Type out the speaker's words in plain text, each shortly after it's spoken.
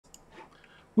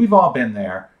We've all been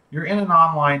there. You're in an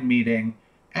online meeting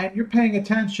and you're paying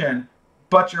attention,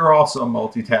 but you're also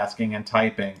multitasking and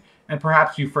typing, and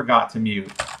perhaps you forgot to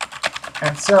mute.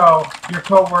 And so your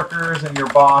coworkers and your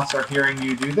boss are hearing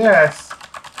you do this,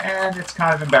 and it's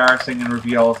kind of embarrassing and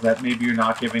reveals that maybe you're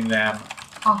not giving them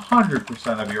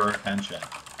 100% of your attention.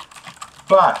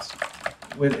 But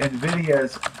with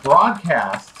Nvidia's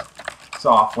broadcast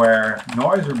software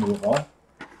noise removal,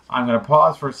 I'm going to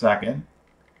pause for a second,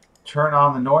 turn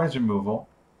on the noise removal,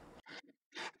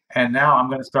 and now I'm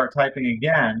going to start typing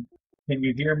again. Can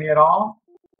you hear me at all?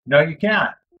 No, you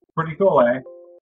can't. Pretty cool, eh?